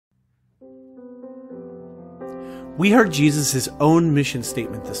We heard Jesus' own mission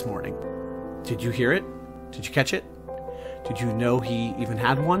statement this morning. Did you hear it? Did you catch it? Did you know he even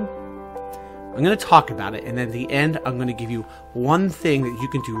had one? I'm going to talk about it, and at the end, I'm going to give you one thing that you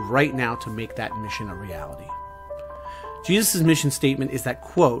can do right now to make that mission a reality. Jesus' mission statement is that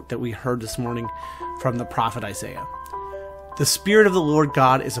quote that we heard this morning from the prophet Isaiah. "The Spirit of the Lord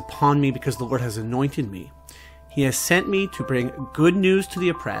God is upon me because the Lord has anointed me. He has sent me to bring good news to the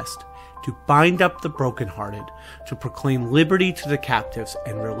oppressed, to bind up the brokenhearted, to proclaim liberty to the captives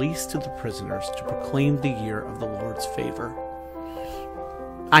and release to the prisoners, to proclaim the year of the Lord's favor."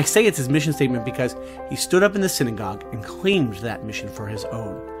 I say it's his mission statement because he stood up in the synagogue and claimed that mission for his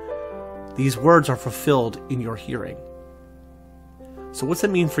own. These words are fulfilled in your hearing. So what's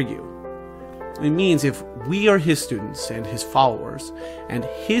that mean for you? It means if we are his students and his followers, and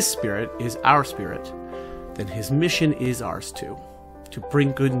his spirit is our spirit, then his mission is ours too. To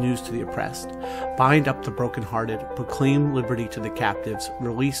bring good news to the oppressed, bind up the brokenhearted, proclaim liberty to the captives,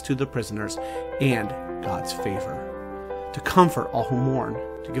 release to the prisoners, and God's favor. To comfort all who mourn,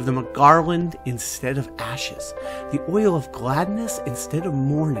 to give them a garland instead of ashes, the oil of gladness instead of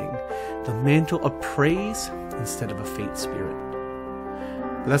mourning, the mantle of praise instead of a faint spirit.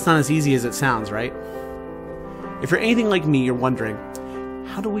 But that's not as easy as it sounds, right? If you're anything like me, you're wondering,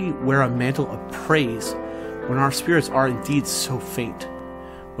 how do we wear a mantle of praise when our spirits are indeed so faint,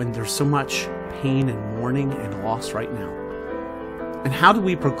 when there's so much pain and mourning and loss right now? And how do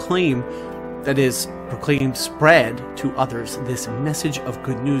we spread to others this message of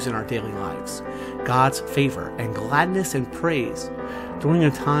good news in our daily lives, God's favor and gladness and praise during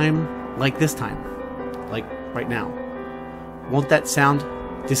a time like this time, like right now? Won't that sound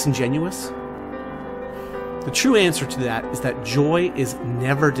disingenuous? The true answer to that is that joy is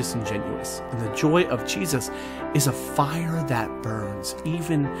never disingenuous, and the joy of Jesus is a fire that burns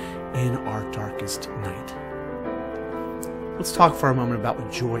even in our darkest night. Let's talk for a moment about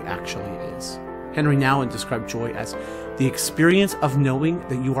what joy actually is. Henri Nouwen described joy as the experience of knowing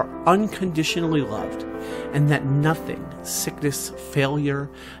that you are unconditionally loved and that nothing, sickness, failure,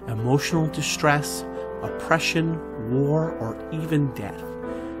 emotional distress, oppression, war, or even death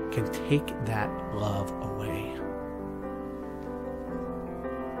can take that love away.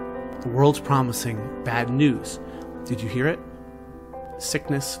 The world's promising bad news. Did you hear it?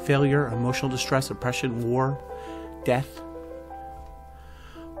 Sickness, failure, emotional distress, oppression, war, death.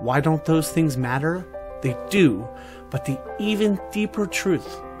 Why don't those things matter? They do, but the even deeper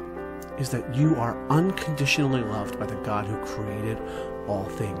truth is that you are unconditionally loved by the God who created all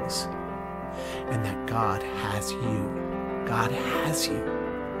things, and that God has you. God has you.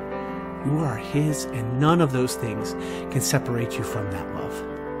 You are his, and none of those things can separate you from that love.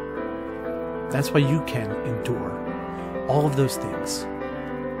 That's why you can endure all of those things,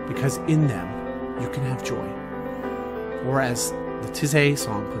 because in them you can have joy. Or as the Tizé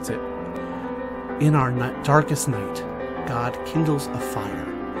song puts it, in our darkest night, God kindles a fire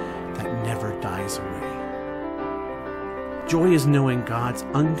that never dies away. Joy is knowing God's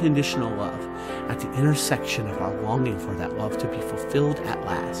unconditional love at the intersection of our longing for that love to be fulfilled at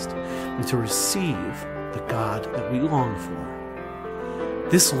last and to receive the God that we long for.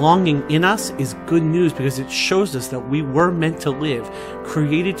 This longing in us is good news because it shows us that we were meant to live,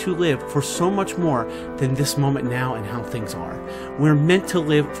 created to live for so much more than this moment now and how things are. We're meant to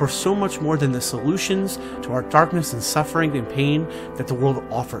live for so much more than the solutions to our darkness and suffering and pain that the world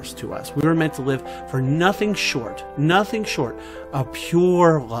offers to us. We were meant to live for nothing short of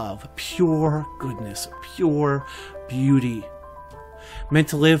pure love, pure goodness, pure beauty. Meant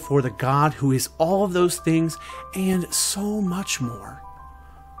to live for the God who is all of those things and so much more.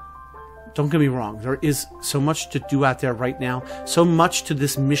 Don't get me wrong, there is so much to do out there right now, so much to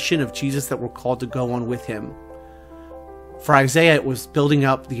this mission of Jesus that we're called to go on with him. For Isaiah, it was building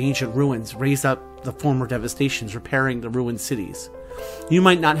up the ancient ruins, raise up the former devastations, repairing the ruined cities. You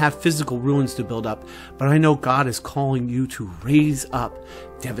might not have physical ruins to build up, but I know God is calling you to raise up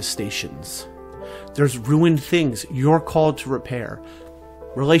devastations. There's ruined things you're called to repair,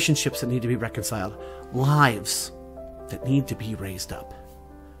 relationships that need to be reconciled, lives that need to be raised up.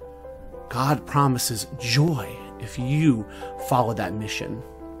 God promises joy if you follow that mission.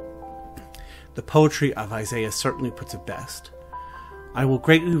 The poetry of Isaiah certainly puts it best. I will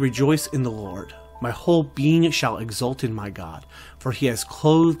greatly rejoice in the Lord. My whole being shall exult in my God, for he has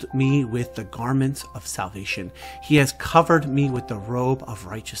clothed me with the garments of salvation. He has covered me with the robe of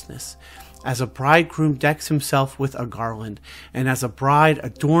righteousness. As a bridegroom decks himself with a garland, and as a bride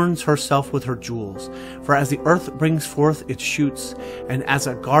adorns herself with her jewels. For as the earth brings forth its shoots, and as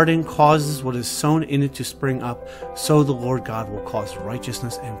a garden causes what is sown in it to spring up, so the Lord God will cause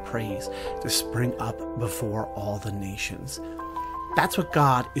righteousness and praise to spring up before all the nations. That's what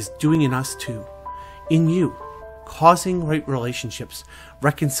God is doing in us too. In you, causing right relationships,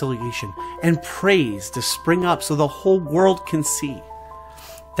 reconciliation, and praise to spring up so the whole world can see.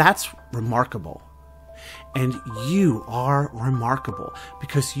 That's remarkable. And you are remarkable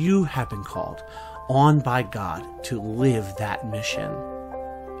because you have been called on by God to live that mission.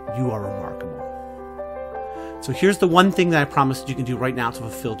 You are remarkable. So here's the one thing that I promise that you can do right now to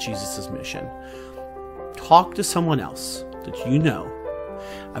fulfill Jesus' mission. Talk to someone else that you know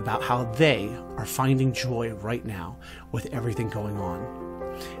about how they are finding joy right now with everything going on.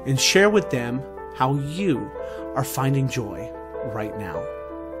 And share with them how you are finding joy right now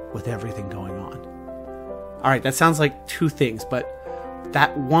with everything going on. All right, that sounds like two things, but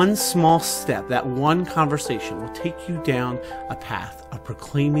that one small step, that one conversation will take you down a path of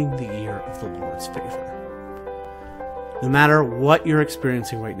proclaiming the year of the Lord's favor. No matter what you're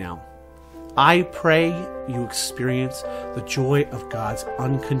experiencing right now, I pray you experience the joy of God's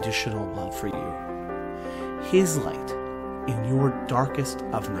unconditional love for you, His light in your darkest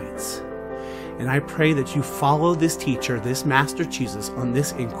of nights. And I pray that you follow this teacher, this Master Jesus, on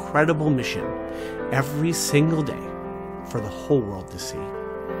this incredible mission every single day for the whole world to see.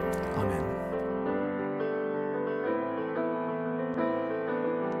 Amen.